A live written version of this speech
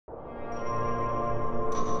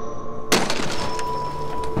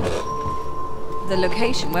the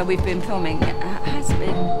location where we've been filming has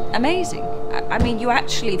been amazing. I mean, you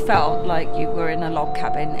actually felt like you were in a log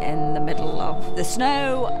cabin in the middle of the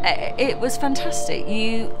snow. It was fantastic.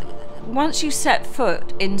 Once you set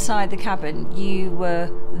foot inside the cabin, you were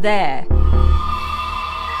there.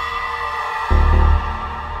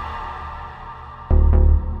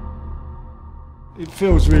 It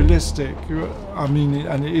feels realistic. I mean,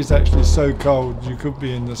 and it is actually so cold, you could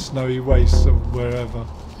be in the snowy wastes of wherever.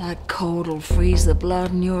 That cold will freeze the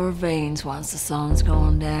blood in your veins once the sun's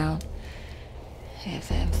gone down. If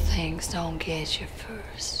them things don't get you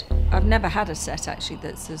first. I've never had a set actually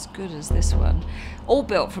that's as good as this one. All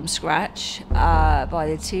built from scratch by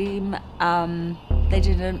the team. They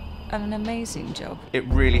did an amazing job. It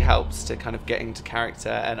really helps to kind of get into character,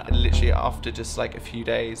 and literally after just like a few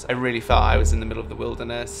days, I really felt I was in the middle of the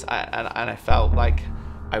wilderness, and I felt like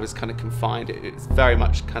I was kind of confined. It's very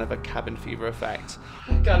much kind of a cabin fever effect.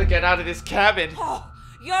 Gotta get out of this cabin. Oh,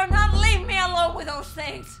 you're not leaving me alone with those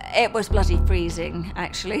things. It was bloody freezing,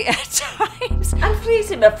 actually, at times. I'm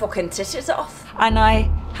freezing my fucking titties off. And I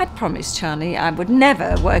had promised Charlie I would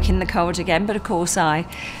never work in the cold again, but of course I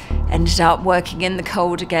ended up working in the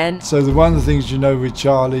cold again. So one of the things you know with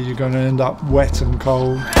Charlie, you're going to end up wet and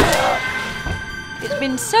cold. It's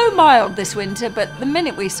been so mild this winter, but the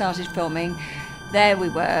minute we started filming, there we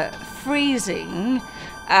were, freezing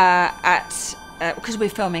because we're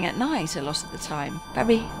filming at night a lot of the time.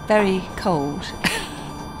 Very, very cold.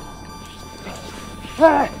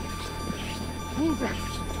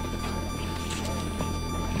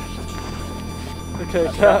 Okay,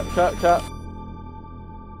 cut.